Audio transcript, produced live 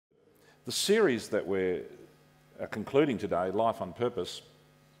The series that we're concluding today, Life on Purpose,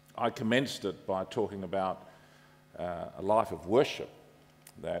 I commenced it by talking about a life of worship,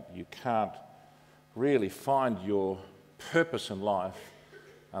 that you can't really find your purpose in life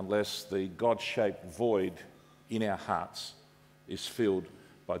unless the God-shaped void in our hearts is filled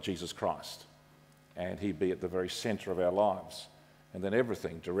by Jesus Christ, and He be at the very centre of our lives. And then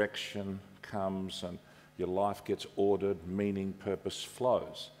everything, direction comes and your life gets ordered, meaning, purpose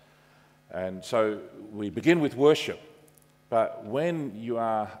flows. And so we begin with worship, but when you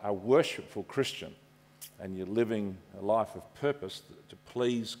are a worshipful Christian and you're living a life of purpose to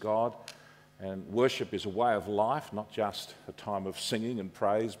please God, and worship is a way of life, not just a time of singing and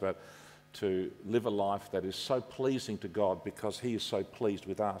praise, but to live a life that is so pleasing to God because He is so pleased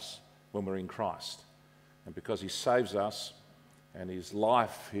with us when we're in Christ. And because He saves us and His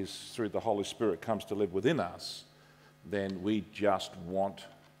life through the Holy Spirit comes to live within us, then we just want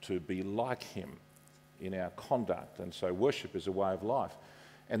to be like Him in our conduct. And so worship is a way of life.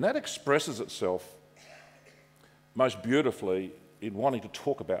 And that expresses itself most beautifully in wanting to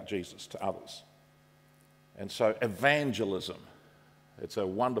talk about Jesus to others. And so evangelism, it's a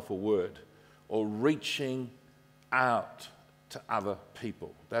wonderful word, or reaching out to other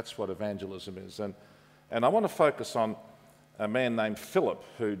people. That's what evangelism is. And I want to focus on a man named Philip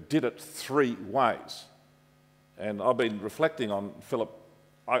who did it 3 ways. And I've been reflecting on Philip.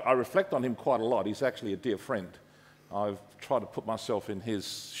 I reflect on him quite a lot. He's actually a dear friend. I've tried to put myself in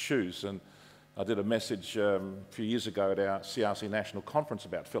his shoes, and I did a message a few years ago at our CRC National Conference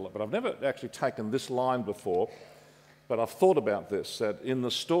about Philip, but I've never actually taken this line before, but I've thought about this, that in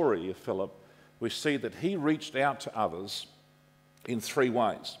the story of Philip, we see that he reached out to others in 3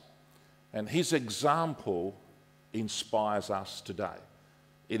 ways. And his example inspires us today.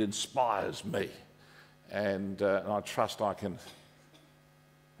 It inspires me. And I trust I can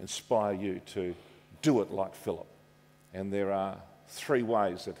inspire you to do it like Philip. And there are 3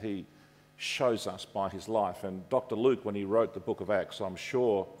 ways that he shows us by his life. And Dr. Luke, when he wrote the book of Acts, I'm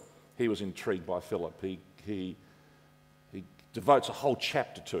sure he was intrigued by Philip. He devotes a whole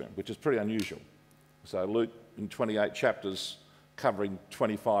chapter to him, which is pretty unusual. So Luke, in 28 chapters, covering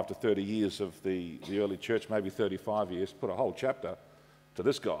 25 to 30 years of the early church, maybe 35 years, put a whole chapter to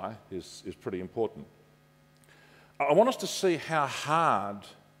this guy is pretty important. I want us to see how hard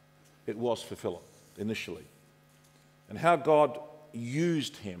it was for Philip initially, and how God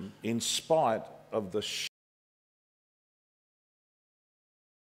used him in spite of the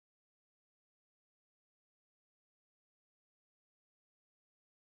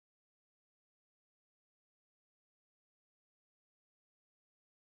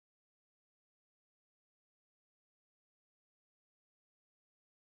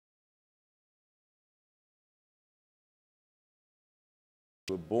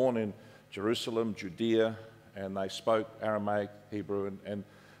were born in Jerusalem, Judea, and they spoke Aramaic, Hebrew,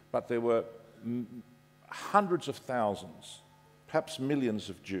 but there were hundreds of thousands, perhaps millions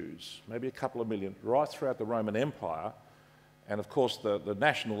of Jews, maybe a couple of million, right throughout the Roman Empire. And of course, the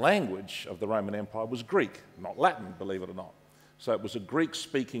national language of the Roman Empire was Greek, not Latin, believe it or not. So it was a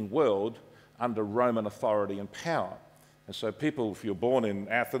Greek-speaking world under Roman authority and power. And so people, if you're born in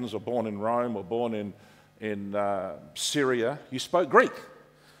Athens or born in Rome or born in Syria, you spoke Greek.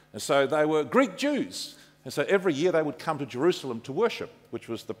 And so they were Greek Jews. And so every year they would come to Jerusalem to worship, which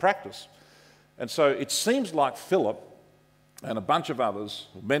was the practice. And so it seems like Philip and a bunch of others,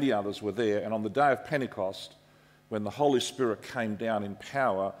 many others were there, and on the day of Pentecost, when the Holy Spirit came down in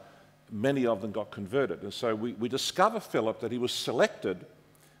power, many of them got converted. And so we discover Philip that he was selected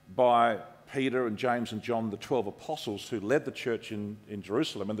by Peter and James and John, the 12 apostles who led the church in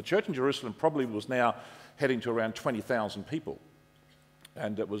Jerusalem. And the church in Jerusalem probably was now heading to around 20,000 people.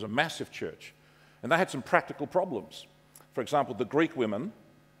 And it was a massive church. And they had some practical problems. For example, the Greek women,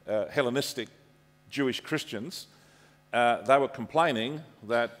 Hellenistic Jewish Christians, they were complaining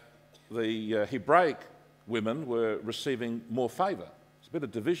that the Hebraic women were receiving more favour. There's a bit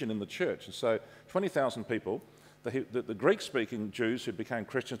of division in the church. And so 20,000 people, the Greek-speaking Jews who became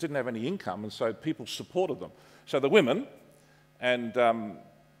Christians didn't have any income, and so people supported them. So the women, and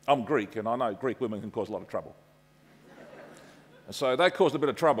I'm Greek, and I know Greek women can cause a lot of trouble. And so they caused a bit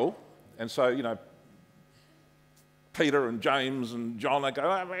of trouble, and so, you know, Peter and James and John, they go,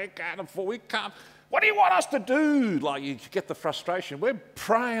 oh, we can't, what do you want us to do? Like, you get the frustration. We're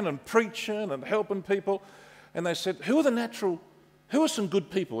praying and preaching and helping people. And they said, who are some good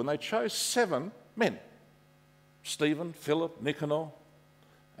people? And they chose 7 men. Stephen, Philip, Nicanor,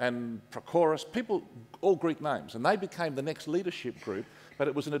 and Prochorus, people, all Greek names. And they became the next leadership group, but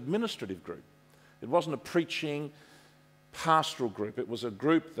it was an administrative group. It wasn't a preaching, pastoral group. It was a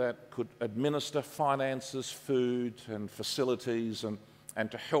group that could administer finances, food and facilities and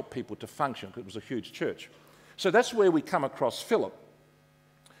to help people to function. It was a huge church. So that's where we come across Philip.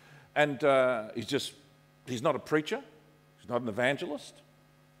 And he's not a preacher, he's not an evangelist,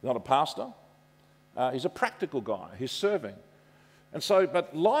 he's not a pastor. He's a practical guy, he's serving. And so,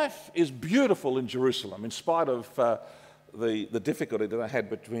 but life is beautiful in Jerusalem in spite of the difficulty that they had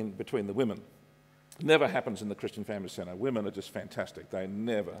between the women. It never happens in the Christian Family Centre. Women are just fantastic. They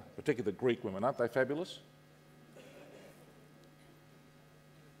never, particularly the Greek women, aren't they fabulous?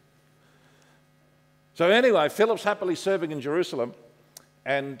 So anyway, Philip's happily serving in Jerusalem,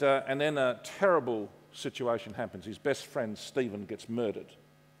 and then a terrible situation happens. His best friend Stephen gets murdered.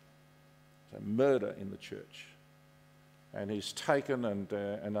 So murder in the church. And he's taken,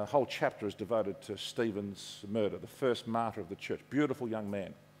 and a whole chapter is devoted to Stephen's murder, the first martyr of the church. Beautiful young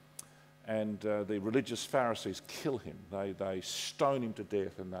man. And the religious Pharisees kill him. They stone him to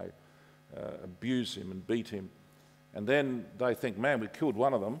death, and they abuse him and beat him. And then they think, man, we killed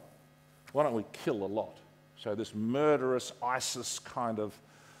one of them. Why don't we kill a lot? So this murderous ISIS kind of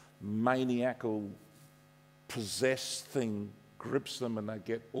maniacal possessed thing grips them, and they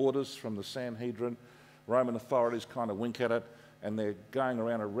get orders from the Sanhedrin. Roman authorities kind of wink at it, and they're going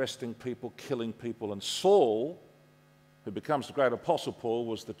around arresting people, killing people. And Saul, who becomes the great Apostle Paul,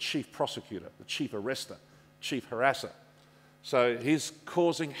 was the chief prosecutor, the chief arrester, chief harasser. So he's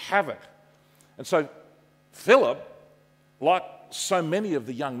causing havoc. And so Philip, like so many of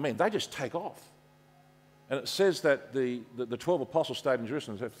the young men, they just take off. And it says that the 12 apostles stayed in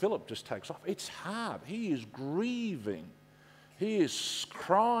Jerusalem, so Philip just takes off. It's hard. He is grieving. He is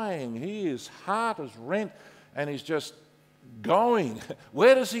crying. His heart is rent, and he's just going.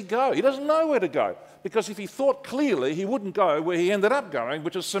 Where does he go? He doesn't know where to go, because if he thought clearly, he wouldn't go where he ended up going,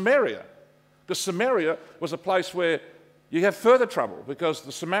 which is Samaria. Because Samaria was a place where you have further trouble, because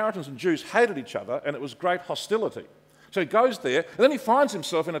the Samaritans and Jews hated each other, and it was great hostility. So he goes there, and then he finds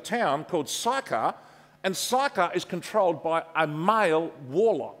himself in a town called Sychar, and Sychar is controlled by a male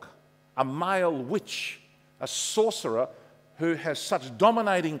warlock, a male witch, a sorcerer who has such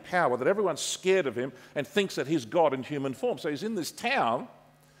dominating power that everyone's scared of him and thinks that he's God in human form. So he's in this town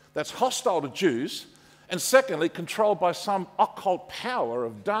that's hostile to Jews, and secondly, controlled by some occult power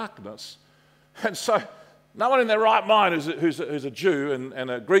of darkness. And so no one in their right mind who's a Jew and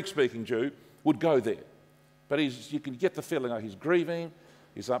a Greek-speaking Jew would go there. But you can get the feeling like he's grieving,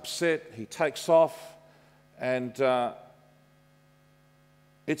 he's upset, he takes off, and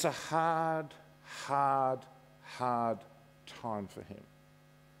it's a hard time for him.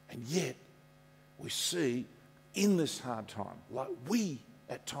 And yet, we see in this hard time, like we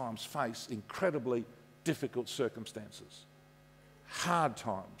at times face incredibly difficult circumstances, hard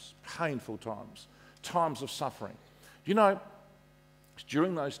times, painful times, times of suffering. You know, it's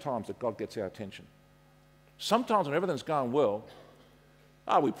during those times that God gets our attention. Sometimes when everything's going well,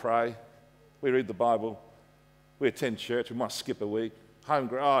 we pray, we read the Bible, we attend church, we might skip a week,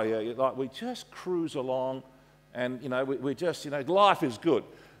 like we just cruise along, and we just, life is good.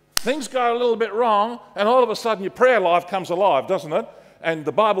 Things go a little bit wrong, and all of a sudden your prayer life comes alive, doesn't it? And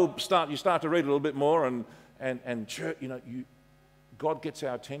the Bible you start to read a little bit more, and church, God gets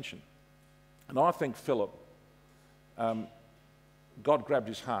our attention. And I think Philip, God grabbed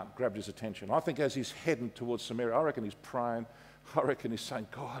his heart, grabbed his attention. I think as he's heading towards Samaria, I reckon he's praying. I reckon he's saying,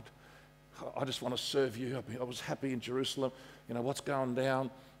 God, I just want to serve you. I was happy in Jerusalem. What's going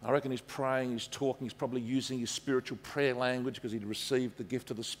down? I reckon he's praying, he's talking, he's probably using his spiritual prayer language because he'd received the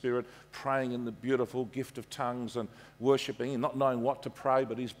gift of the Spirit, praying in the beautiful gift of tongues and worshipping and not knowing what to pray,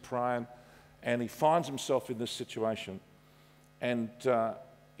 but he's praying. And he finds himself in this situation. And,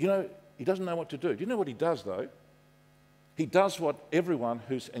 he doesn't know what to do. Do you know what he does, though? He does what everyone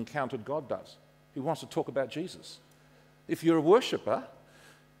who's encountered God does. He wants to talk about Jesus. If you're a worshipper,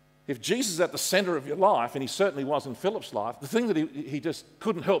 if Jesus is at the centre of your life, and he certainly was in Philip's life, the thing that he just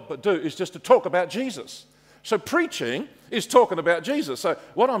couldn't help but do is just to talk about Jesus. So preaching is talking about Jesus. So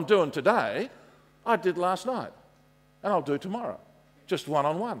what I'm doing today, I did last night, and I'll do tomorrow, just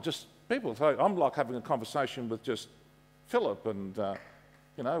one-on-one, just people. So I'm like having a conversation with just Philip and,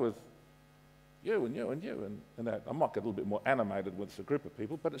 with you and you and you and that. I might get a little bit more animated with a group of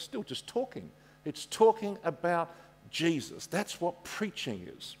people, but it's still just talking. It's talking about Jesus. That's what preaching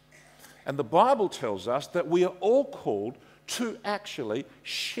is. And the Bible tells us that we are all called to actually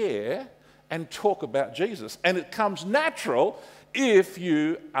share and talk about Jesus. And it comes natural if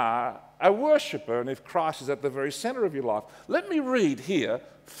you are a worshipper and if Christ is at the very centre of your life. Let me read here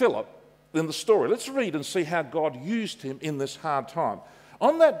Philip in the story. Let's read and see how God used him in this hard time.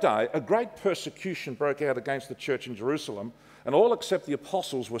 On that day, a great persecution broke out against the church in Jerusalem, and all except the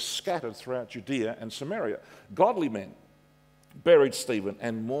apostles were scattered throughout Judea and Samaria. Godly men buried Stephen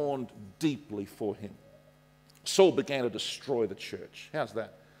and mourned deeply for him. Saul began to destroy the church. How's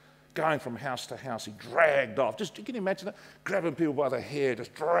that? Going from house to house, he dragged off. Just can you imagine that? Grabbing people by the hair,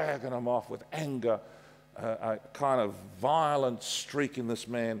 just dragging them off with anger, a kind of violent streak in this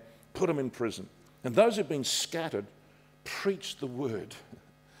man, put him in prison. And those who'd been scattered preached the word,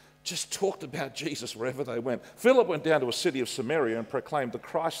 just talked about Jesus wherever they went. Philip went down to a city of Samaria and proclaimed the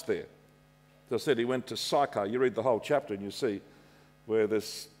Christ there. As I said, he went to Sychar. You read the whole chapter and you see where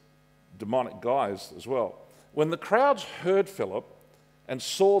this demonic guy is as well. When the crowds heard Philip and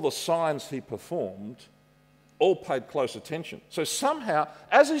saw the signs he performed, all paid close attention. So somehow,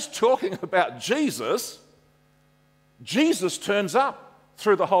 as he's talking about Jesus, Jesus turns up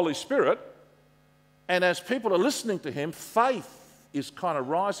through the Holy Spirit, and as people are listening to him, faith is kind of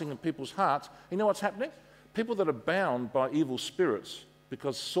rising in people's hearts. You know what's happening? People that are bound by evil spirits,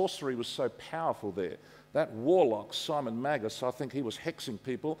 because sorcery was so powerful there. That warlock, Simon Magus, I think he was hexing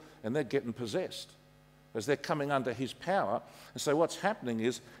people, and they're getting possessed as they're coming under his power. And so what's happening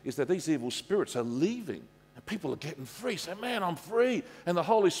is that these evil spirits are leaving, and people are getting free. Say, man, I'm free. And the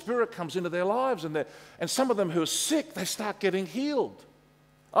Holy Spirit comes into their lives, and some of them who are sick, they start getting healed.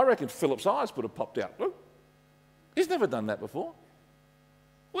 I reckon Philip's eyes would have popped out. Look, he's never done that before.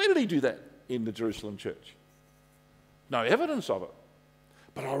 Where did he do that in the Jerusalem church? No evidence of it.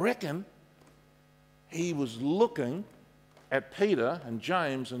 But I reckon he was looking at Peter and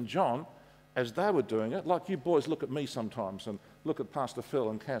James and John as they were doing it, like you boys look at me sometimes and look at Pastor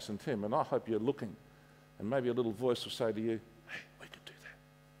Phil and Cass and Tim, and I hope you're looking, and maybe a little voice will say to you, hey, we can do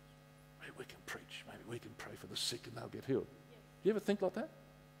that. Maybe we can preach. Maybe we can pray for the sick and they'll get healed. Yeah. You ever think like that?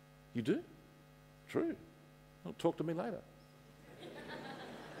 You do? True. Well, talk to me later.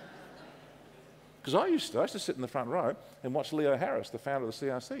 Because I used to sit in the front row and watch Leo Harris, the founder of the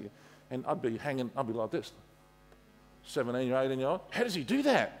CRC, and I'd be like this, 17 or 18-year-old. How does he do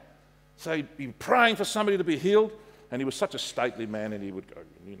that? So he'd be praying for somebody to be healed, and he was such a stately man, and he would go,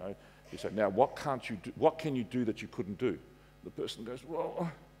 he'd say, now what can you do that you couldn't do? The person goes,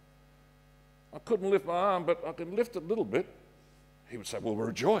 well, I couldn't lift my arm, but I can lift it a little bit. He would say, well,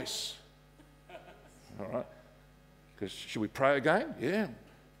 rejoice. All right. Because should we pray again? Yeah.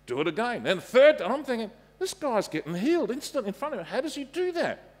 Do it again. And third, and I'm thinking, this guy's getting healed instantly in front of him. How does he do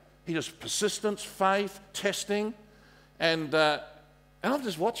that? He just persistence, faith, testing, and I'm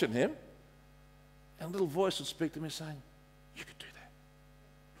just watching him, and a little voice would speak to me saying, you could do that.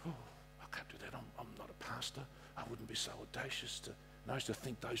 Oh, I can't do that. I'm not a pastor. I wouldn't be so audacious to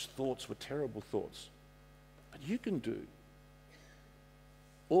think those thoughts were terrible thoughts. But you can do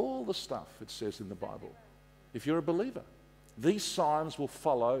all the stuff it says in the Bible if you're a believer. These signs will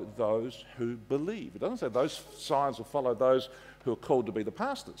follow those who believe. It doesn't say those signs will follow those who are called to be the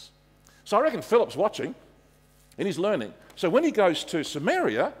pastors. So I reckon Philip's watching and he's learning. So when he goes to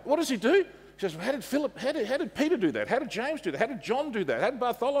Samaria, what does he do? He says, well, how did Peter do that? How did James do that? How did John do that? How did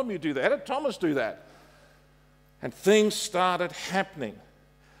Bartholomew do that? How did Thomas do that? And things started happening.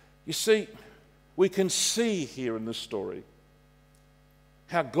 You see, we can see here in this story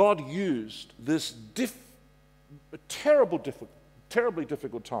how God used this terribly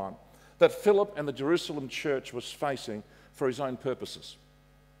difficult time that Philip and the Jerusalem church was facing for his own purposes.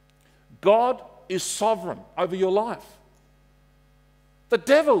 God is sovereign over your life. The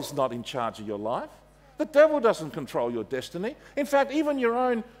devil's not in charge of your life. The devil doesn't control your destiny. In fact, even your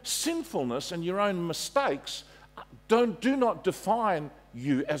own sinfulness and your own mistakes do not define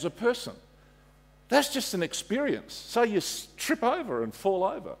you as a person. That's just an experience. So you trip over and fall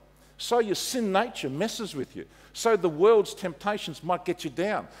over. So your sin nature messes with you. So the world's temptations might get you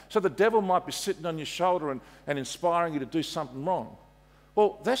down. So the devil might be sitting on your shoulder and inspiring you to do something wrong.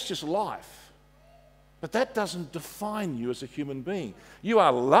 Well, that's just life. But that doesn't define you as a human being. You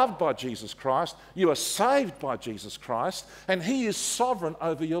are loved by Jesus Christ. You are saved by Jesus Christ. And he is sovereign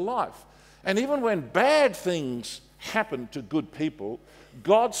over your life. And even when bad things happen to good people,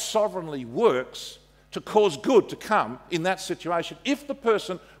 God sovereignly works to cause good to come in that situation if the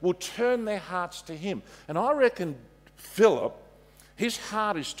person will turn their hearts to him. And I reckon Philip, his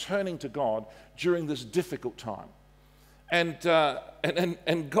heart is turning to God during this difficult time. And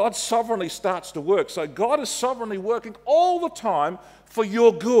God sovereignly starts to work. So God is sovereignly working all the time for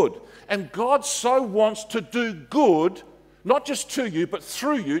your good. And God so wants to do good, not just to you, but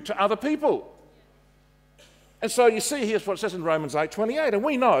through you to other people. And so you see here's what it says in Romans 8:28. And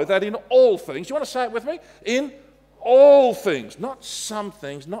we know that in all things, you want to say it with me? In all things, not some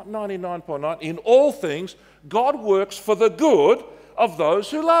things, not 99.9, in all things, God works for the good of those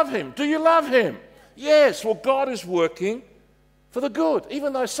who love him. Do you love him? Yes. Well, God is working for the good,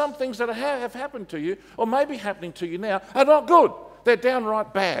 even though some things that have happened to you, or may be happening to you now, are not good. They're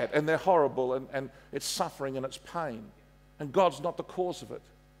downright bad, and they're horrible, and it's suffering and it's pain. And God's not the cause of it.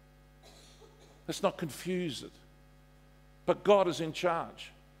 Let's not confuse it. But God is in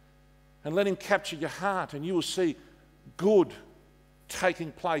charge. And let him capture your heart, and you will see good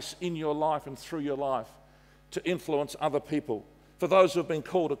taking place in your life and through your life to influence other people. For those who have been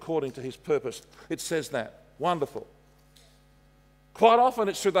called according to his purpose, it says that. Wonderful. Quite often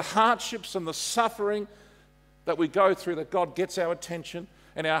it's through the hardships and the suffering that we go through that God gets our attention,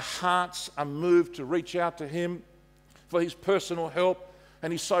 and our hearts are moved to reach out to him for his personal help,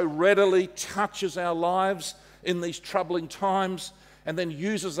 and he so readily touches our lives in these troubling times and then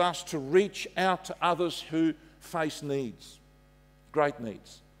uses us to reach out to others who face needs, great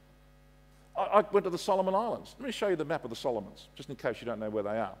needs. I went to the Solomon Islands. Let me show you the map of the Solomons, just in case you don't know where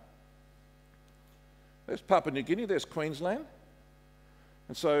they are. There's Papua New Guinea, there's Queensland.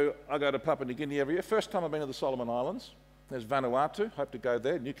 And so I go to Papua New Guinea every year. First time I've been to the Solomon Islands. There's Vanuatu, hope to go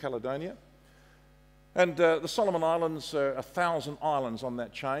there, New Caledonia. And the Solomon Islands are 1,000 islands on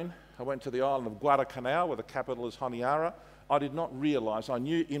that chain. I went to the island of Guadalcanal, where the capital is Honiara. I did not realise, I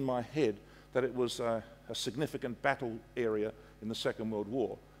knew in my head that it was a significant battle area in the Second World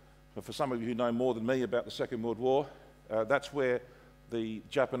War. But for some of you who know more than me about the Second World War, that's where the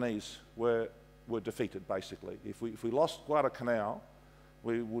Japanese were defeated, basically. If we lost Guadalcanal,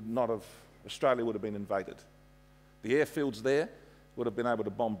 we would not have, Australia would have been invaded. The airfields there would have been able to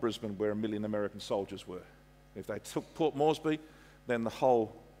bomb Brisbane, where 1 million American soldiers were. If they took Port Moresby, then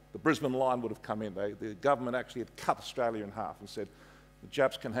the Brisbane line would have come in. The government actually had cut Australia in half and said, the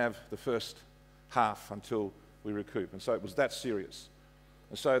Japs can have the first half until we recoup. And so it was that serious.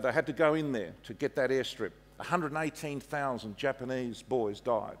 And so they had to go in there to get that airstrip. 118,000 Japanese boys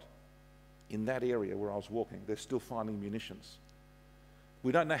died in that area where I was walking. They're still finding munitions.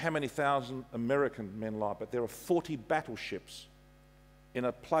 We don't know how many thousand American men lie, but there are 40 battleships in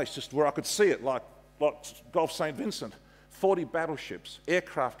a place just where I could see it, like Gulf St. Vincent. 40 battleships,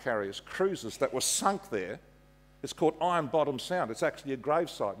 aircraft carriers, cruisers that were sunk there. It's called Iron Bottom Sound. It's actually a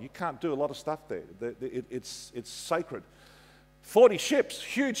gravesite. You can't do a lot of stuff there. It's sacred. 40 ships,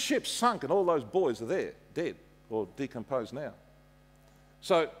 huge ships sunk, and all those boys are there, dead or decomposed now.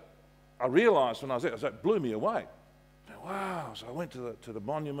 So I realised when I was there, it blew me away. Wow, so I went to the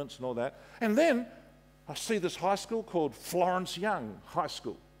monuments and all that. And then I see this high school called Florence Young High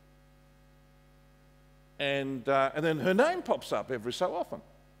School. And then her name pops up every so often.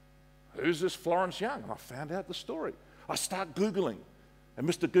 Who's this Florence Young? And I found out the story. I start Googling, and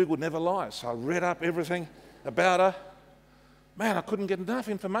Mr. Google never lies. So I read up everything about her. Man, I couldn't get enough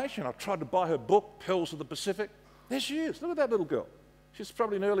information. I tried to buy her book, Pearls of the Pacific. There she is. Look at that little girl. She's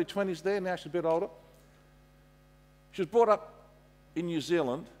probably in her early 20s there. Now she's a bit older. She was brought up in New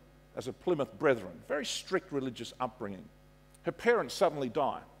Zealand as a Plymouth Brethren, very strict religious upbringing. Her parents suddenly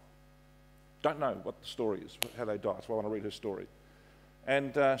die. Don't know what the story is, how they die. That's why I want to read her story.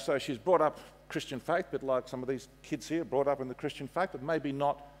 And so she's brought up Christian faith, a bit like some of these kids here, brought up in the Christian faith, but maybe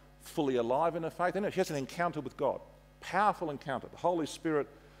not fully alive in her faith. Anyway, she has an encounter with God, powerful encounter. The Holy Spirit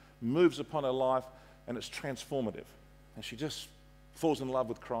moves upon her life, and it's transformative. And she just falls in love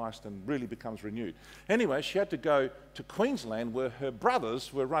with Christ and really becomes renewed. Anyway, she had to go to Queensland, where her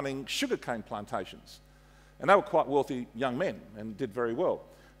brothers were running sugarcane plantations. And they were quite wealthy young men and did very well.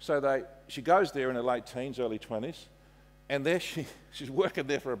 So she goes there in her late teens, early 20s, and there she's working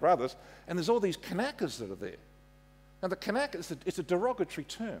there for her brothers, and there's all these Kanakas that are there. Now the Kanakas, it's a derogatory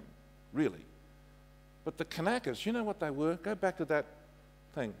term, really. But the Kanakas, you know what they were? Go back to that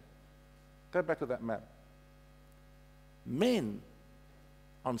thing. Go back to that map. Men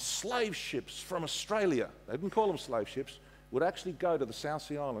on slave ships from Australia, they didn't call them slave ships, would actually go to the South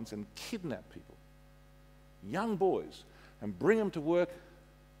Sea Islands and kidnap people, young boys, and bring them to work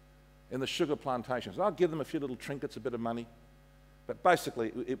in the sugar plantations. I'll give them a few little trinkets, a bit of money, but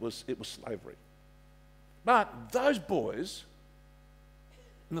basically it was slavery. But those boys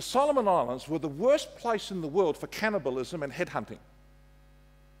in the Solomon Islands were the worst place in the world for cannibalism and headhunting.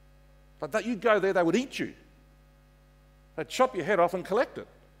 Like that, you'd go there, they would eat you. They'd chop your head off and collect it.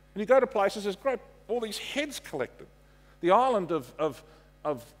 And you go to places, there's great, all these heads collected. The island of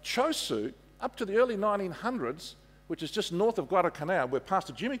Chosu, up to the early 1900s, which is just north of Guadalcanal, where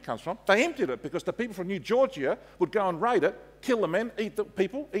Pastor Jimmy comes from, they emptied it because the people from New Georgia would go and raid it, kill the men, eat the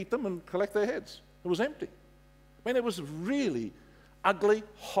people, eat them and collect their heads. It was empty. I mean, it was a really ugly,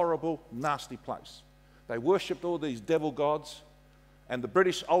 horrible, nasty place. They worshipped all these devil gods, and the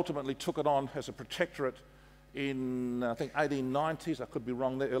British ultimately took it on as a protectorate in, I think, 1890s. I could be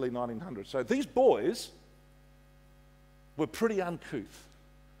wrong there, early 1900s. So these boys were pretty uncouth.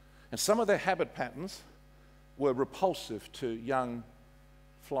 And some of their habit patterns were repulsive to young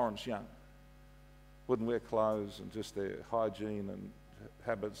Florence Young. Wouldn't wear clothes, and just their hygiene and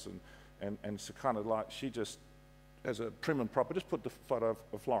habits, and so kind of like, she just, as a prim and proper, just put the photo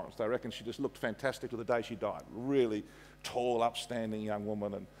of Florence. They reckon she just looked fantastic to the day she died. Really tall, upstanding young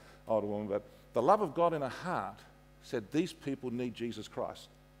woman and older woman. But the love of God in her heart said, these people need Jesus Christ.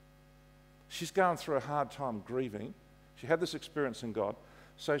 She's going through a hard time grieving. She had this experience in God.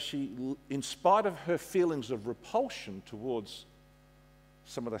 So she, in spite of her feelings of repulsion towards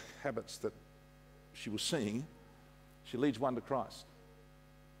some of the habits that she was seeing, she leads one to Christ.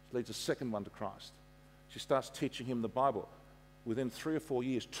 She leads a second one to Christ. She starts teaching him the Bible. Within 3 or 4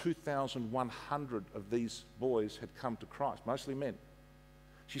 years, 2,100 of these boys had come to Christ, mostly men.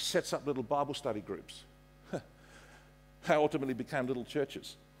 She sets up little Bible study groups. They ultimately became little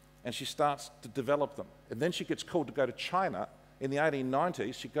churches. And she starts to develop them. And then she gets called to go to China. In the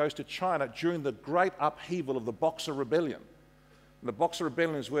 1890s, she goes to China during the great upheaval of the Boxer Rebellion. And the Boxer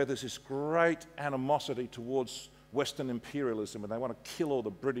Rebellion is where there's this great animosity towards Western imperialism, and they want to kill all the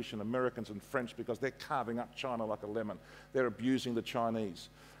British and Americans and French because they're carving up China like a lemon. They're abusing the Chinese.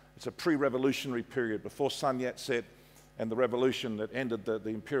 It's a pre-revolutionary period before Sun Yat-sen and the revolution that ended the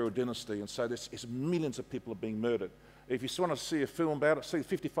imperial dynasty, and so there's millions of people are being murdered. If you want to see a film about it, see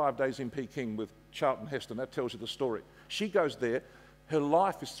 55 Days in Peking with Charlton Heston. That tells you the story. She goes there. Her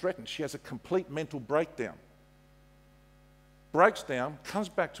life is threatened. She has a complete mental breakdown. Breaks down, comes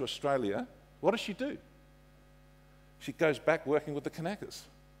back to Australia. What does she do? She goes back working with the Kanakas.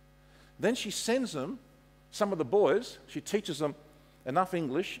 Then she sends them, some of the boys, she teaches them enough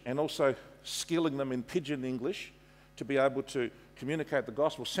English and also skilling them in pidgin English to be able to communicate the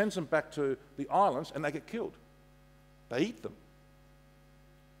gospel, sends them back to the islands, and they get killed. They eat them.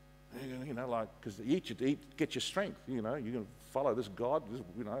 You know, like, because they eat you to eat, get your strength. You know, you're going to follow this God,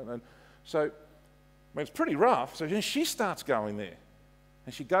 you know. And so, I mean, it's pretty rough. So then she starts going there.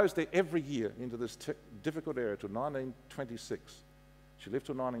 And she goes there every year into this difficult area till 1926. She lived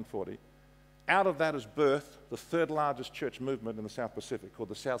till 1940. Out of that is birthed the third largest church movement in the South Pacific, called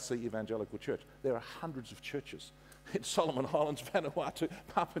the South Sea Evangelical Church. There are hundreds of churches in Solomon Islands, Vanuatu,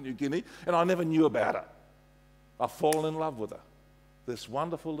 Papua New Guinea, and I never knew about her. I've fallen in love with her. This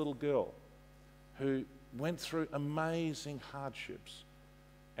wonderful little girl who went through amazing hardships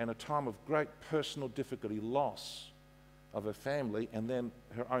and a time of great personal difficulty, loss of her family, and then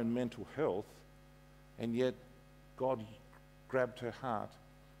her own mental health, and yet God grabbed her heart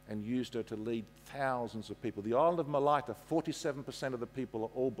and used her to lead thousands of people. The island of Malaita, 47% of the people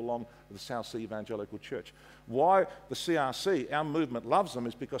all belong to the South Sea Evangelical Church. Why the CRC, our movement, loves them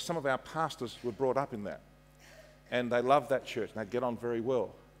is because some of our pastors were brought up in that. And they love that church, and they get on very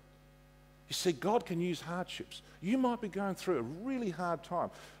well. You see, God can use hardships. You might be going through a really hard time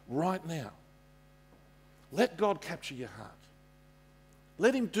right now. Let God capture your heart.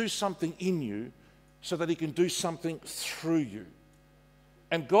 Let him do something in you so that he can do something through you.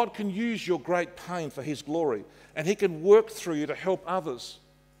 And God can use your great pain for his glory. And he can work through you to help others.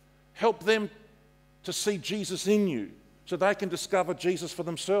 Help them to see Jesus in you so they can discover Jesus for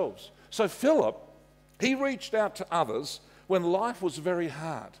themselves. So Philip, he reached out to others when life was very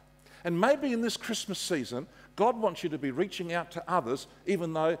hard. And maybe in this Christmas season, God wants you to be reaching out to others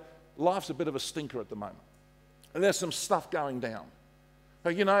even though life's a bit of a stinker at the moment. And there's some stuff going down.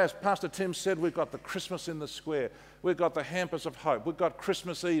 But you know, as Pastor Tim said, we've got the Christmas in the square. We've got the hampers of hope. We've got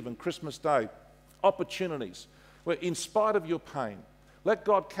Christmas Eve and Christmas Day. Opportunities where in spite of your pain, let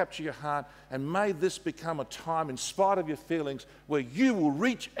God capture your heart, and may this become a time, in spite of your feelings, where you will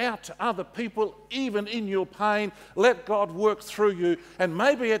reach out to other people, even in your pain. Let God work through you, and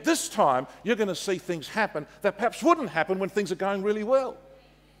maybe at this time, you're going to see things happen that perhaps wouldn't happen when things are going really well.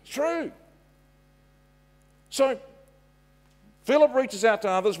 It's true. So, Philip reaches out to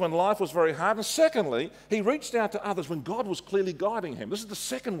others when life was very hard, and secondly, he reached out to others when God was clearly guiding him. This is the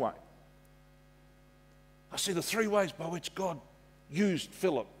second way. I see the three ways by which God used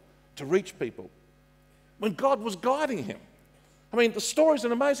Philip to reach people when God was guiding him. I mean, the story's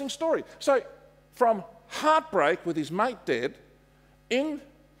an amazing story. So, from heartbreak with his mate dead, in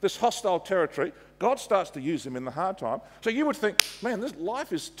this hostile territory, God starts to use him in the hard time. So you would think, man, this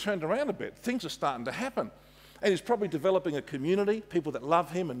life is turned around a bit. Things are starting to happen. And he's probably developing a community, people that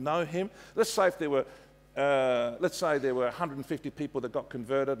love him and know him. Let's say there were 150 people that got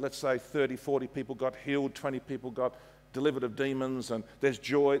converted. Let's say 30, 40 people got healed, 20 people got delivered of demons, and there's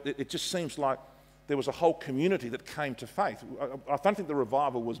joy. It just seems like there was a whole community that came to faith. I don't think the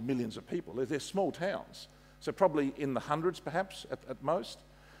revival was millions of people. They're small towns. So probably in the hundreds perhaps at most.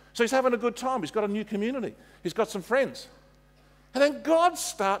 So he's having a good time. He's got a new community. He's got some friends. And then God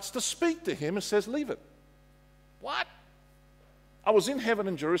starts to speak to him and says, leave it. What? I was in heaven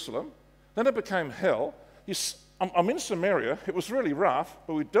in Jerusalem. Then it became hell. I'm in Samaria. It was really rough,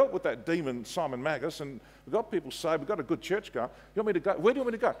 but we dealt with that demon, Simon Magus, and we got people saved. We got a good church going. You want me to go? Where do you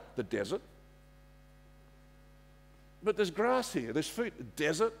want me to go? The desert. But there's grass here. There's food.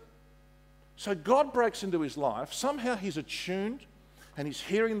 Desert. So God breaks into his life. Somehow he's attuned and he's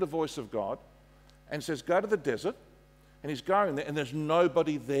hearing the voice of God and says, go to the desert. And he's going there and there's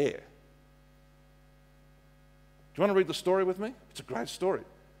nobody there. Do you want to read the story with me? It's a great story.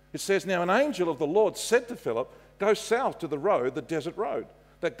 It says, now an angel of the Lord said to Philip, go south to the road, the desert road,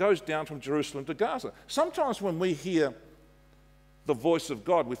 that goes down from Jerusalem to Gaza. Sometimes when we hear the voice of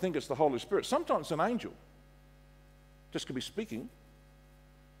God, we think it's the Holy Spirit. Sometimes it's an angel. Just could be speaking.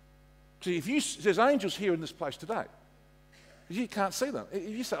 See, there's angels here in this place today. You can't see them. If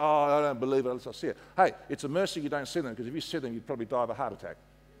you say, oh, I don't believe it unless I see it. Hey, it's a mercy you don't see them, because if you see them, you'd probably die of a heart attack.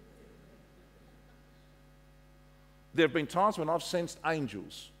 There have been times when I've sensed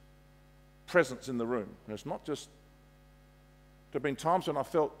angels' presence in the room. And it's not just... There have been times when I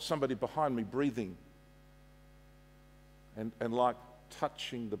felt somebody behind me breathing and like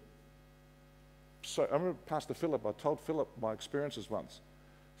touching the... So I remember Pastor Philip, I told Philip my experiences once.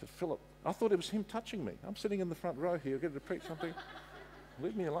 I said, Philip, I thought it was him touching me. I'm sitting in the front row here, getting to preach something.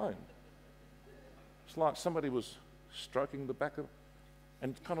 Leave me alone. It's like somebody was stroking the back of...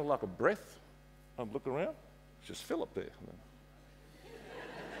 And kind of like a breath. I'd look around. It's just Philip there.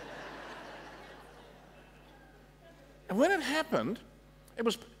 And when it happened, it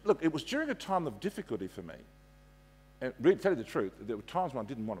was during a time of difficulty for me. And to tell you the truth, there were times when I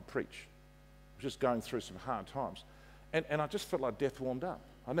didn't want to preach. I was just going through some hard times. And I just felt like death warmed up.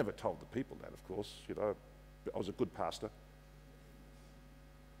 I never told the people that, of course. You know, I was a good pastor.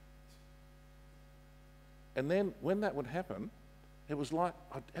 And then when that would happen, it was like,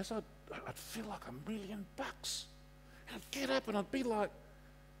 I'd feel like $1 million. And I'd get up and I'd be like,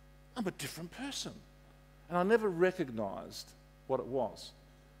 I'm a different person. And I never recognised what it was.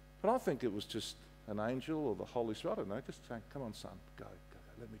 But I think it was just an angel or the Holy Spirit, I don't know, just saying, come on, son, go,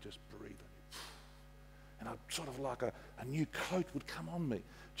 let me just breathe on you. And I'd sort of like a new coat would come on me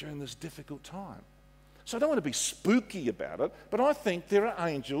during this difficult time. So I don't want to be spooky about it, but I think there are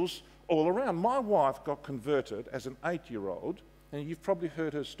angels all around. My wife got converted as an 8-year-old, and you've probably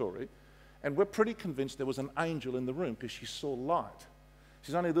heard her story, and we're pretty convinced there was an angel in the room because she saw light.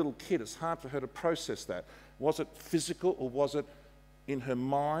 She's only a little kid. It's hard for her to process that. Was it physical or was it in her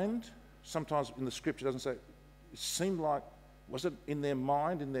mind? Sometimes in the scripture it doesn't say. It seemed like, was it in their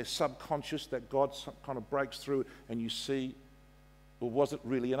mind, in their subconscious, that God kind of breaks through and you see, or was it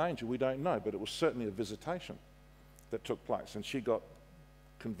really an angel? We don't know, but it was certainly a visitation that took place. And she got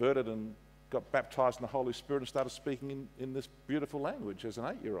converted and got baptized in the Holy Spirit and started speaking in this beautiful language as an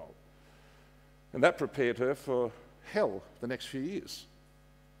 8-year-old. And that prepared her for hell the next few years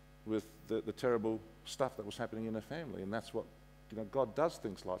with the terrible stuff that was happening in her family. And that's what, God does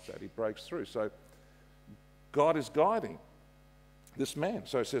things like that. He breaks through. So God is guiding this man.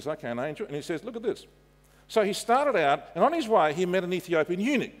 So he says, okay, an angel. And he says, look at this. So he started out, and on his way, he met an Ethiopian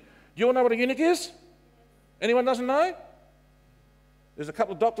eunuch. Do you all know what a eunuch is? Anyone doesn't know? There's a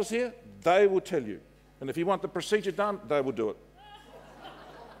couple of doctors here. They will tell you. And if you want the procedure done, they will do it.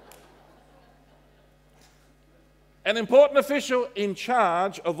 An important official in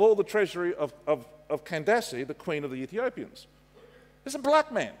charge of all the treasury of Candace, the queen of the Ethiopians. There's a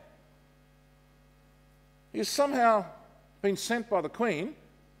black man. He's somehow been sent by the queen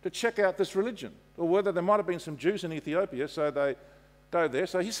to check out this religion, or whether there might have been some Jews in Ethiopia, so they go there.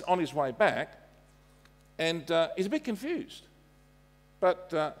 So he's on his way back, and he's a bit confused.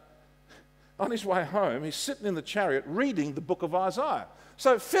 But on his way home, he's sitting in the chariot reading the book of Isaiah.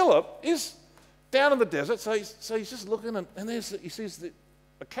 So Philip is down in the desert, so he's just looking, and he sees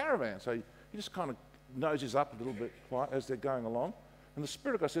a caravan. So he just kind of noses up a little bit quiet as they're going along. And the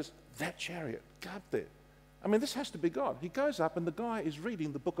Spirit of God says, that chariot, go up there. I mean, this has to be God. He goes up, and the guy is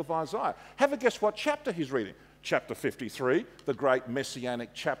reading the book of Isaiah. Have a guess what chapter he's reading? Chapter 53, the great messianic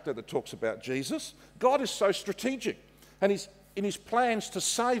chapter that talks about Jesus. God is so strategic. And he's in his plans to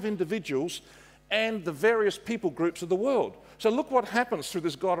save individuals and the various people groups of the world. So look what happens through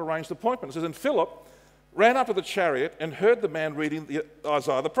this God-arranged appointment. It says, and Philip ran up to the chariot and heard the man reading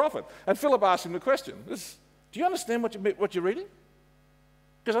Isaiah the prophet. And Philip asked him the question, do you understand what you're reading?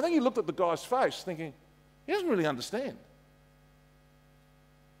 Because I think he looked at the guy's face thinking, he doesn't really understand.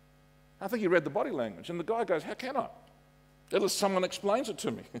 I think he read the body language. And the guy goes, how can I? unless someone explains it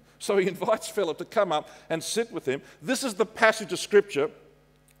to me. So he invites Philip to come up and sit with him. This is the passage of Scripture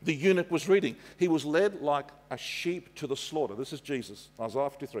the eunuch was reading. He was led like a sheep to the slaughter. This is Jesus, Isaiah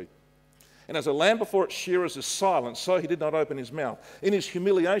 53. And as a lamb before its shearers is silent, so he did not open his mouth. In his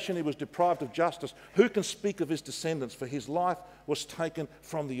humiliation he was deprived of justice. Who can speak of his descendants? For his life was taken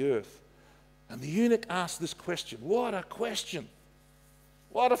from the earth. And the eunuch asked this question. What a question.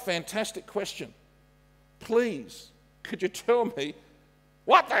 What a fantastic question. Please, could you tell me,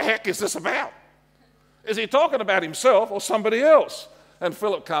 what the heck is this about? Is he talking about himself or somebody else? And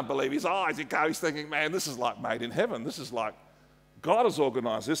Philip can't believe his eyes. He's thinking, man, this is like made in heaven. This is like God has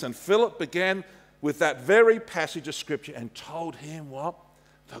organised this. And Philip began with that very passage of Scripture and told him what?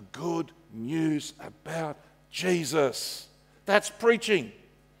 The good news about Jesus. That's preaching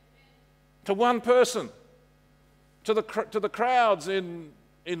to one person, to the crowds in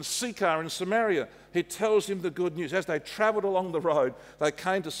Sychar in Samaria. He tells him the good news. As they travelled along the road, they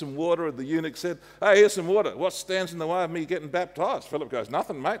came to some water, and the eunuch said, hey, here's some water. What stands in the way of me getting baptised? Philip goes,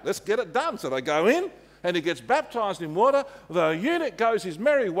 nothing, mate. Let's get it done. So they go in, and he gets baptised in water. The eunuch goes his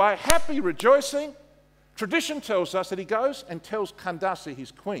merry way, happy, rejoicing. Tradition tells us that he goes and tells Candace,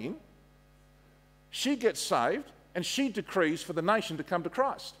 his queen. She gets saved, and she decrees for the nation to come to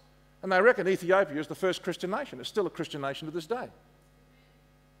Christ. And they reckon Ethiopia is the first Christian nation. It's still a Christian nation to this day.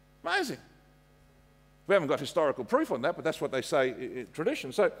 Amazing. We haven't got historical proof on that, but that's what they say in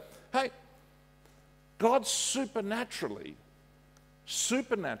tradition. So, hey, God supernaturally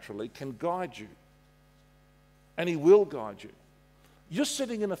can guide you. And he will guide you. You're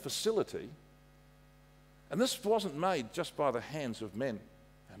sitting in a facility, and this wasn't made just by the hands of men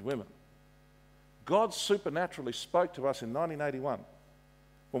and women. God supernaturally spoke to us in 1981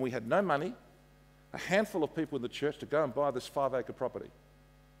 when we had no money, a handful of people in the church to go and buy this 5-acre property.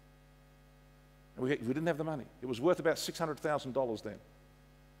 We didn't have the money. It was worth about $600,000 then.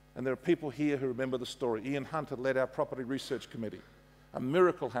 And there are people here who remember the story. Ian Hunter led our property research committee. A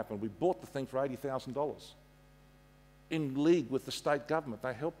miracle happened. We bought the thing for $80,000. In league with the state government,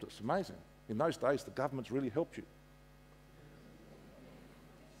 they helped us. Amazing. In those days, the governments really helped you.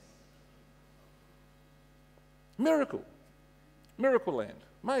 Miracle. Miracle land.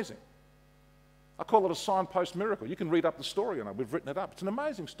 Amazing. I call it a signpost miracle. You can read up the story on it. We've written it up. It's an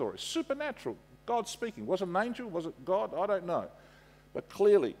amazing story. Supernatural. God speaking. Was it an angel? Was it God? I don't know. But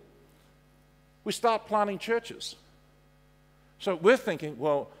clearly, we start planting churches. So we're thinking,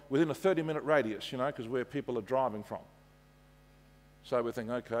 well, within a 30-minute radius, because where people are driving from. So we're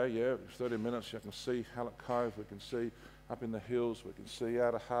thinking, okay, yeah, 30 minutes, you can see Hallett Cove, we can see up in the hills, we can see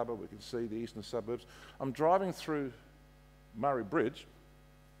Outer Harbour, we can see the eastern suburbs. I'm driving through Murray Bridge,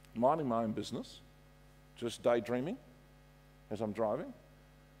 minding my own business, just daydreaming as I'm driving,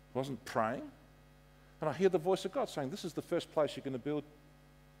 wasn't praying, and I hear the voice of God saying, this is the first place you're going to build,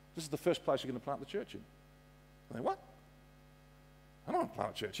 this is the first place you're going to plant the church in. I think, what? I don't want to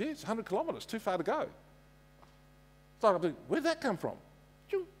plant a church here, it's 100 kilometres, too far to go. So I think, where'd that come from?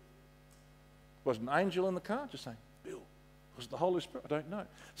 Was an angel in the car just saying, Bill? Was it the Holy Spirit? I don't know.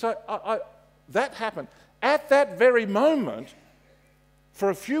 So that happened. At that very moment, for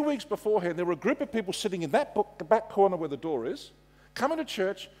a few weeks beforehand, there were a group of people sitting in that the back corner where the door is, coming to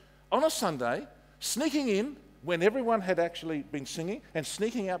church on a Sunday, sneaking in when everyone had actually been singing, and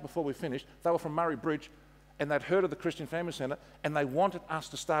sneaking out before we finished. They were from Murray Bridge, and they'd heard of the Christian Family Centre, and they wanted us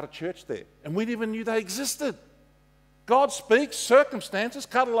to start a church there. And we never knew they existed. God speaks, circumstances,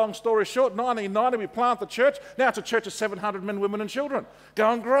 cut a long story short, 1990 we plant the church. Now it's a church of 700 men, women and children.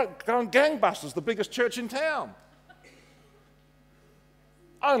 Going gangbusters, the biggest church in town.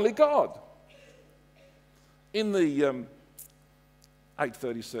 Only God. In the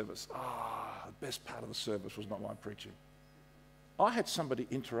 8:30 service, the best part of the service was not my preaching. I had somebody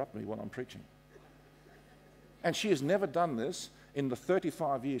interrupt me while I'm preaching. And she has never done this in the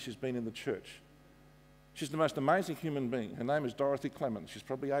 35 years she's been in the church. She's the most amazing human being. Her name is Dorothy Clemens. She's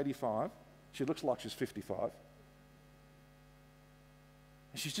probably 85. She looks like she's 55.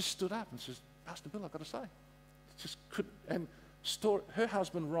 And she's just stood up and says, Pastor Bill, I've got to say. Just couldn't. And her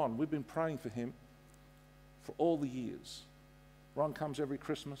husband, Ron, we've been praying for him for all the years. Ron comes every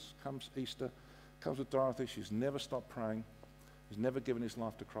Christmas, comes Easter, comes with Dorothy. She's never stopped praying. He's never given his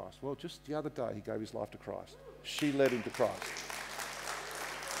life to Christ. Well, just the other day, he gave his life to Christ. She led him to Christ.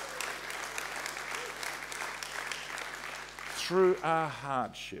 Through a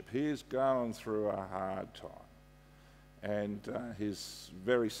hardship. He is going through a hard time. And he's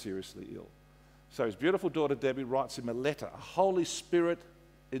very seriously ill. So his beautiful daughter Debbie writes him a letter, a Holy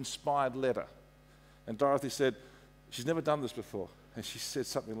Spirit-inspired letter. And Dorothy said, she's never done this before. And she said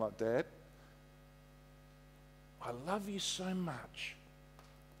something like, Dad, I love you so much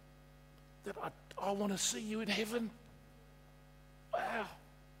that I want to see you in heaven. Wow.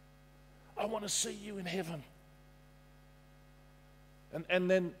 I want to see you in heaven. And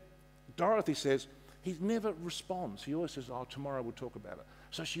then Dorothy says, he never responds. He always says, oh, tomorrow we'll talk about it.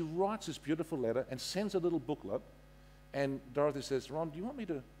 So she writes this beautiful letter and sends a little booklet. And Dorothy says, Ron, do you want me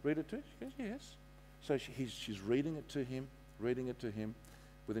to read it to you? She goes, yes. So she's reading it to him.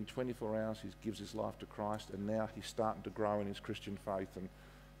 Within 24 hours, he gives his life to Christ, and now he's starting to grow in his Christian faith.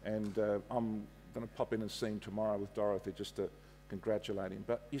 And I'm going to pop in and see him tomorrow with Dorothy just to congratulate him.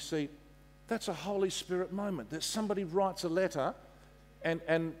 But you see, that's a Holy Spirit moment. That somebody writes a letter,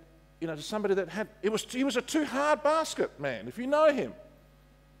 and you know, to somebody that he was a too hard basket man. If you know him,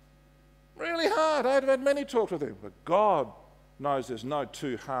 really hard. I've had many talks with him, but God knows there's no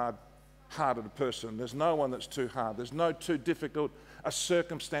too hard-hearted person. There's no one that's too hard. There's no too difficult a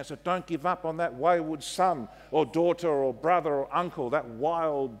circumstance. So don't give up on that wayward son or daughter or brother or uncle, that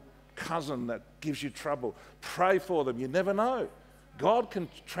wild cousin that gives you trouble. Pray for them. You never know. God can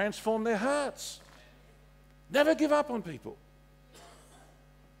transform their hearts. Never give up on people.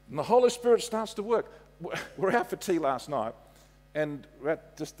 And the Holy Spirit starts to work. We're out for tea last night, and we're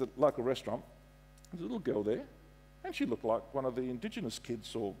at just the local restaurant. There's a little girl there, and she looked like one of the Indigenous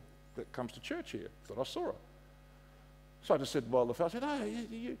kids that comes to church here. Thought I saw her. So I just said, well, the fellow said, oh,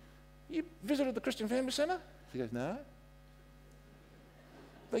 you visited the Christian Family Centre? She goes, no.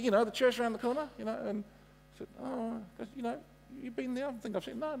 But, you know, the church around the corner, you know, and I said, oh, you know, you've been there? I think I've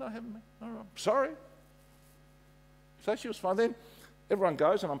seen, no, I haven't been. All right, sorry. So she was fine. Then everyone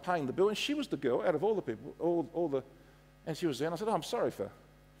goes, and I'm paying the bill, and she was the girl out of all the people, and she was there, and I said, oh, I'm sorry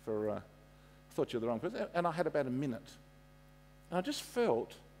I thought you were the wrong person, and I had about a minute. And I just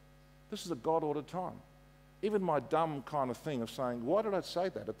felt this is a God-ordered time. Even my dumb kind of thing of saying, why did I say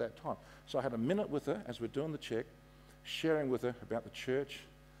that at that time? So I had a minute with her as we're doing the check, sharing with her about the church,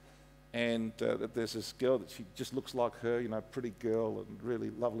 and that there's this girl that she just looks like her, you know, pretty girl and really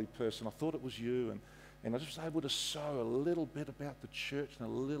lovely person. I thought it was you, and I was just able to sow a little bit about the church and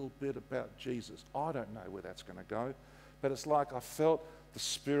a little bit about Jesus. I don't know where that's going to go, but it's like I felt the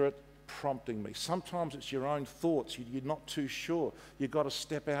Spirit prompting me. Sometimes it's your own thoughts. You're not too sure. You've got to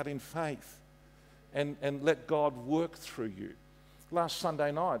step out in faith and let God work through you. Last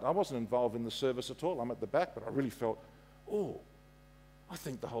Sunday night, I wasn't involved in the service at all. I'm at the back, but I really felt, oh, I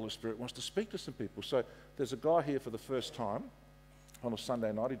think the Holy Spirit wants to speak to some people. So there's a guy here for the first time on a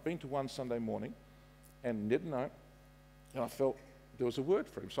Sunday night. He'd been to one Sunday morning and didn't know, and I felt there was a word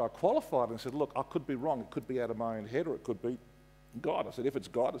for him. So I qualified and said, look, I could be wrong. It could be out of my own head, or it could be God. I said, if it's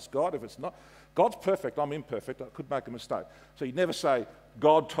God, it's God. If it's not, God's perfect, I'm imperfect. I could make a mistake. So you never say,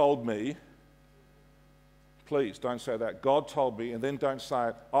 God told me. Please don't say that. God told me, and then don't say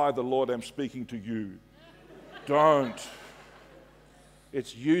it, I, the Lord, am speaking to you. Don't.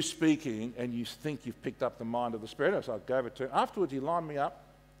 It's you speaking, and you think you've picked up the mind of the Spirit. So I gave it to him. Afterwards, he lined me up,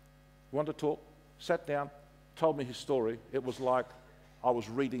 wanted to talk, sat down, told me his story. It was like I was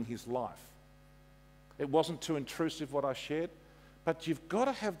reading his life. It wasn't too intrusive what I shared, but you've got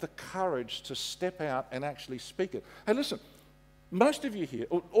to have the courage to step out and actually speak it. Hey, listen, most of you here,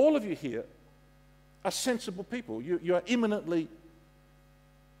 or all of you here, are sensible people. You are eminently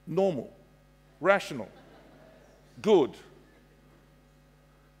normal, rational, good.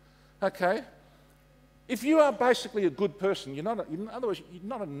 Okay? If you are basically a good person, in other words, you're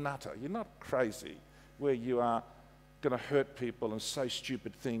not a nutter, you're not crazy, where you are going to hurt people and say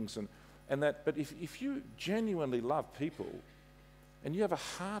stupid things and that. But if you genuinely love people and you have a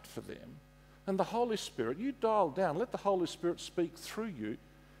heart for them, and the Holy Spirit, you dial down, let the Holy Spirit speak through you,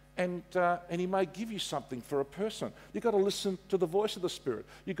 and he may give you something for a person. You've got to listen to the voice of the Spirit.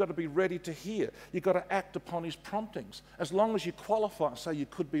 You've got to be ready to hear. You've got to act upon his promptings. As long as you qualify and say you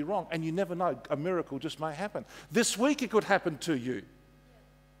could be wrong, and you never know, a miracle just may happen. This week it could happen to you.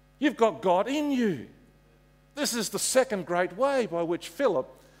 You've got God in you. This is the second great way by which Philip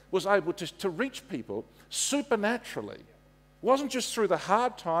was able to reach people supernaturally. It wasn't just through the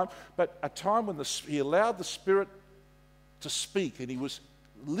hard time, but a time when he allowed the Spirit to speak, and he was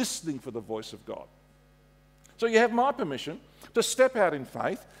listening for the voice of God. So you have my permission to step out in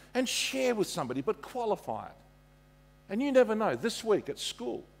faith and share with somebody, but qualify it. And you never know, this week at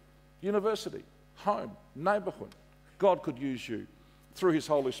school, university, home, neighbourhood, God could use you through his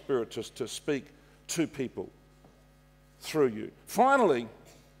Holy Spirit to speak to people through you. Finally,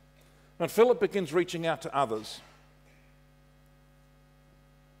 when Philip begins reaching out to others,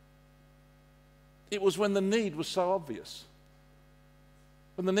 it was when the need was so obvious.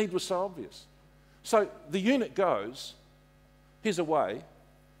 When the need was so obvious. So the unit goes, he's away.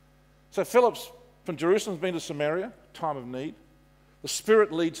 So Philip's From Jerusalem, he's been to Samaria, time of need. The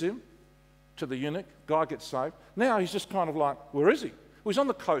Spirit leads him to the eunuch. Guy gets saved. Now he's just kind of like, where is he? Well, he's on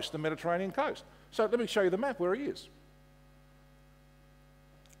the coast, the Mediterranean coast. So let me show you the map where he is.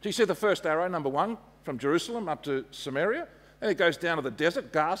 So you see the first arrow, number 1, from Jerusalem up to Samaria. And he goes down to the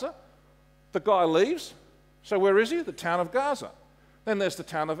desert, Gaza. The guy leaves. So where is he? The town of Gaza. Then there's the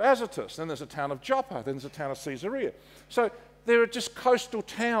town of Azotus. Then there's the town of Joppa. Then there's the town of Caesarea. So there are just coastal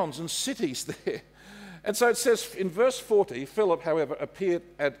towns and cities there. And so it says in verse 40, Philip, however, appeared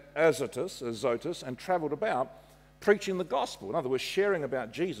at Azotus and travelled about preaching the gospel. In other words, sharing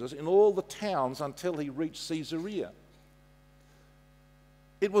about Jesus in all the towns until he reached Caesarea.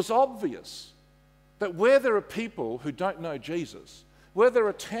 It was obvious that where there are people who don't know Jesus, where there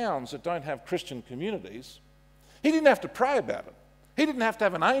are towns that don't have Christian communities, he didn't have to pray about it. He didn't have to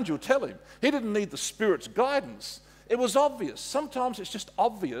have an angel tell him. He didn't need the Spirit's guidance. It was obvious. Sometimes it's just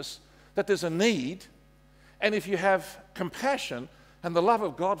obvious that there's a need, and if you have compassion and the love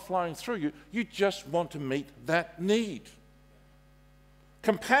of God flowing through you, you just want to meet that need.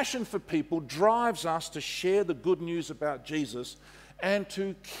 Compassion for people drives us to share the good news about Jesus and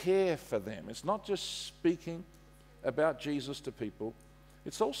to care for them. It's not just speaking about Jesus to people,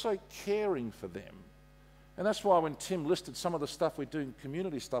 it's also caring for them. And that's why when Tim listed some of the stuff we do in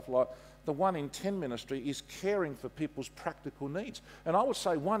community stuff, like the 1 in 10 ministry is caring for people's practical needs. And I would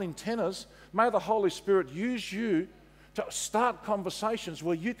say 1 in 10ers, may the Holy Spirit use you to start conversations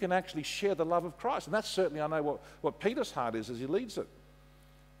where you can actually share the love of Christ. And that's certainly, I know what Peter's heart is as he leads it.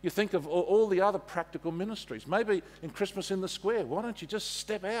 You think of all the other practical ministries. Maybe in Christmas in the Square, why don't you just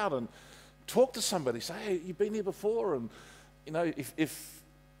step out and talk to somebody, say, hey, you've been here before, and you know, if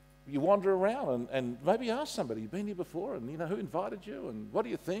you wander around and maybe ask somebody, you've been here before, and you know, who invited you, and what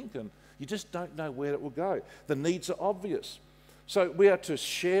do you think, and you just don't know where it will go. The needs are obvious. So we are to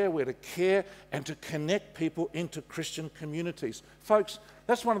share, we're to care, and to connect people into Christian communities. Folks,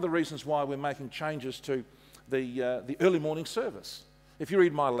 that's one of the reasons why we're making changes to the early morning service. If you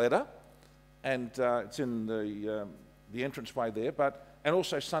read my letter, and it's in the entranceway there, and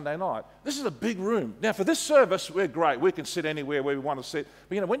also Sunday night, this is a big room. Now, for this service, we're great. We can sit anywhere where we want to sit.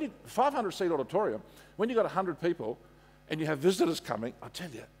 But you know, when you 500-seat auditorium, when you've got 100 people and you have visitors coming, I tell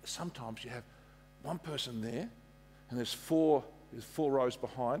you, sometimes you have one person there, and there's four rows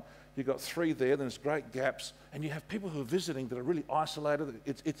behind. You've got 3 there, then there's great gaps, and you have people who are visiting that are really isolated.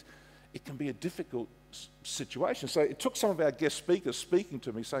 It can be a difficult situation. So it took some of our guest speakers speaking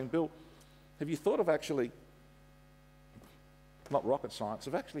to me saying, Bill, have you thought of actually, not rocket science,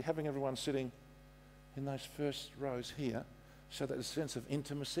 of actually having everyone sitting in those first rows here so that there's a sense of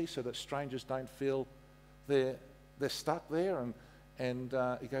intimacy, so that strangers don't feel they're stuck there? And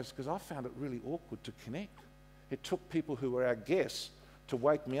he goes, because I found it really awkward to connect. It took people who were our guests to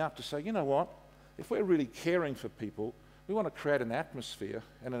wake me up to say, you know what, if we're really caring for people, we want to create an atmosphere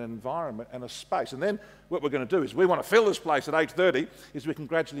and an environment and a space. And then what we're going to do is we want to fill this place at 8:30, is we can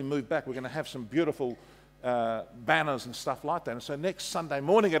gradually move back. We're going to have some beautiful banners and stuff like that. And so next Sunday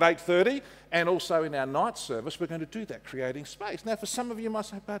morning at 8:30, and also in our night service, we're going to do that, creating space. Now, for some of you might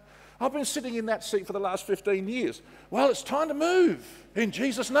say, but I've been sitting in that seat for the last 15 years. Well, it's time to move, in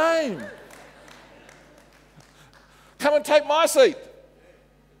Jesus' name. Come and take my seat.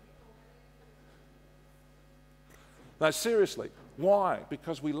 No, seriously. Why?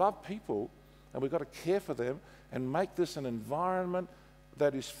 Because we love people and we've got to care for them and make this an environment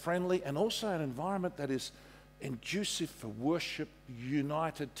that is friendly and also an environment that is conducive for worship,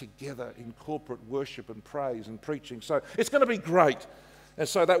 united together in corporate worship and praise and preaching. So it's going to be great. And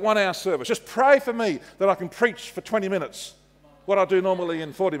so that 1 hour service, just pray for me that I can preach for 20 minutes, what I do normally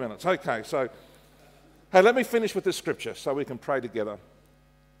in 40 minutes. Okay, so, hey, let me finish with this scripture so we can pray together.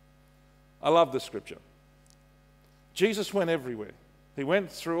 I love this scripture. Jesus went everywhere. He went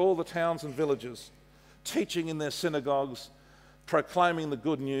through all the towns and villages, teaching in their synagogues, proclaiming the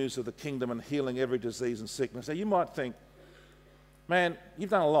good news of the kingdom and healing every disease and sickness. Now you might think, man,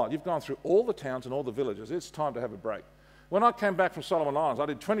 you've done a lot. You've gone through all the towns and all the villages. It's time to have a break. When I came back from Solomon Islands, I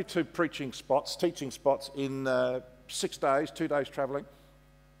did 22 teaching spots in 6 days, 2 days travelling.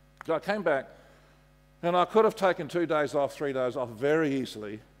 So I came back, and I could have taken 2 days off, 3 days off very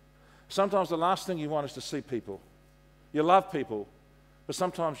easily. Sometimes the last thing you want is to see people. You love people, but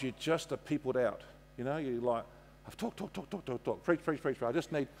sometimes you just are peopled out. You know, you're like, I've talk, preach. I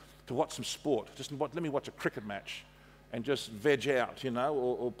just need to watch some sport. Let me watch a cricket match and just veg out, you know,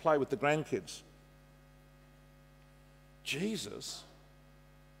 or play with the grandkids. Jesus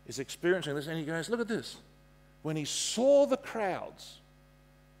is experiencing this, and he goes, look at this. When he saw the crowds,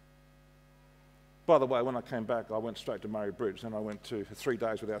 By the way, when I came back, I went straight to Murray Bridge, and I went for 3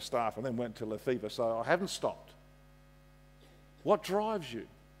 days with our staff, and then went to Lefevre, so I haven't stopped. What drives you?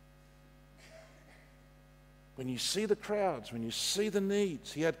 When you see the crowds, when you see the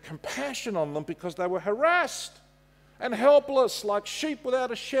needs, he had compassion on them because they were harassed and helpless, like sheep without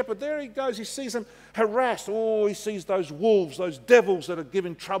a shepherd. There he goes, he sees them harassed. Oh, he sees those wolves, those devils that are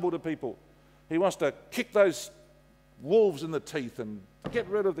giving trouble to people. He wants to kick those wolves in the teeth and get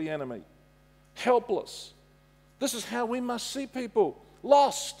rid of the enemy. Helpless. This is how we must see people.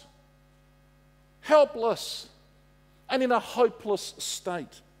 Lost, helpless, and in a hopeless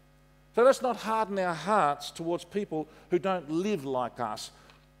state. So let's not harden our hearts towards people who don't live like us,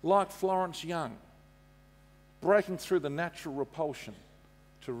 like Florence Young, breaking through the natural repulsion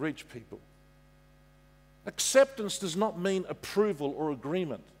to reach people. Acceptance does not mean approval or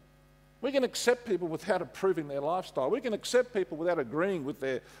agreement. We can accept people without approving their lifestyle. We can accept people without agreeing with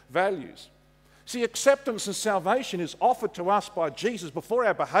their values. See, acceptance and salvation is offered to us by Jesus before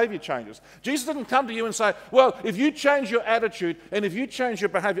our behaviour changes. Jesus didn't come to you and say, well, if you change your attitude and if you change your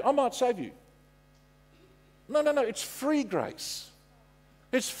behaviour, I might save you. No, it's free grace.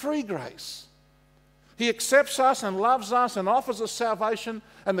 It's free grace. He accepts us and loves us and offers us salvation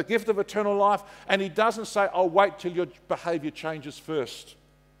and the gift of eternal life, and he doesn't say, I'll wait till your behaviour changes first.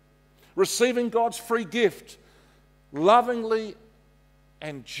 Receiving God's free gift lovingly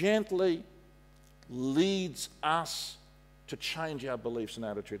and gently leads us to change our beliefs and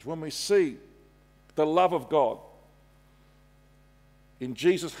attitudes. When we see the love of God in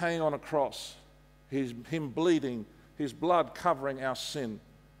Jesus hanging on a cross, him bleeding, his blood covering our sin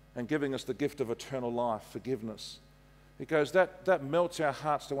and giving us the gift of eternal life, forgiveness, it goes, that melts our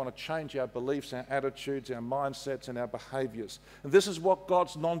hearts to want to change our beliefs, our attitudes, our mindsets and our behaviours. And this is what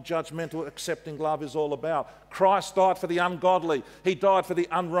God's non-judgmental, accepting love is all about. Christ died for the ungodly. He died for the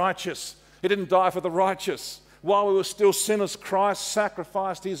unrighteous. He didn't die for the righteous. While we were still sinners, Christ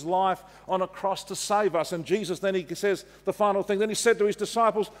sacrificed his life on a cross to save us. And Jesus, then he says the final thing, then he said to his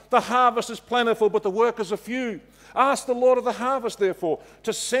disciples, the harvest is plentiful, but the workers are few. Ask the Lord of the harvest, therefore,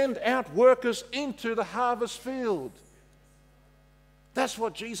 to send out workers into the harvest field. That's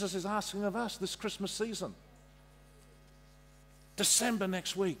what Jesus is asking of us this Christmas season. December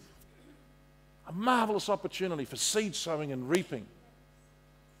next week. A marvellous opportunity for seed sowing and reaping.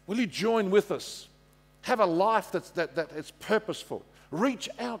 Will you join with us? Have a life that is purposeful. Reach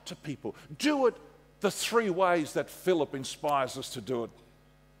out to people. Do it the 3 ways that Philip inspires us to do it.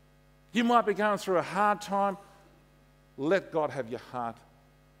 You might be going through a hard time. Let God have your heart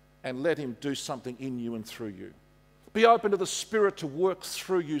and let him do something in you and through you. Be open to the Spirit to work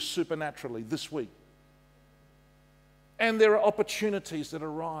through you supernaturally this week. And there are opportunities that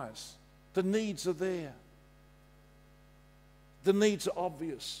arise. The needs are there. The needs are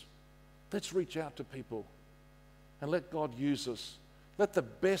obvious. Let's reach out to people and let God use us. Let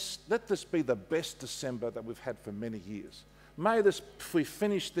this be the best December that we've had for many years. May we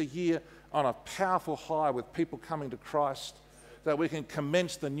finish the year on a powerful high with people coming to Christ, that we can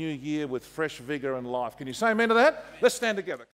commence the new year with fresh vigour and life. Can you say amen to that? Let's stand together.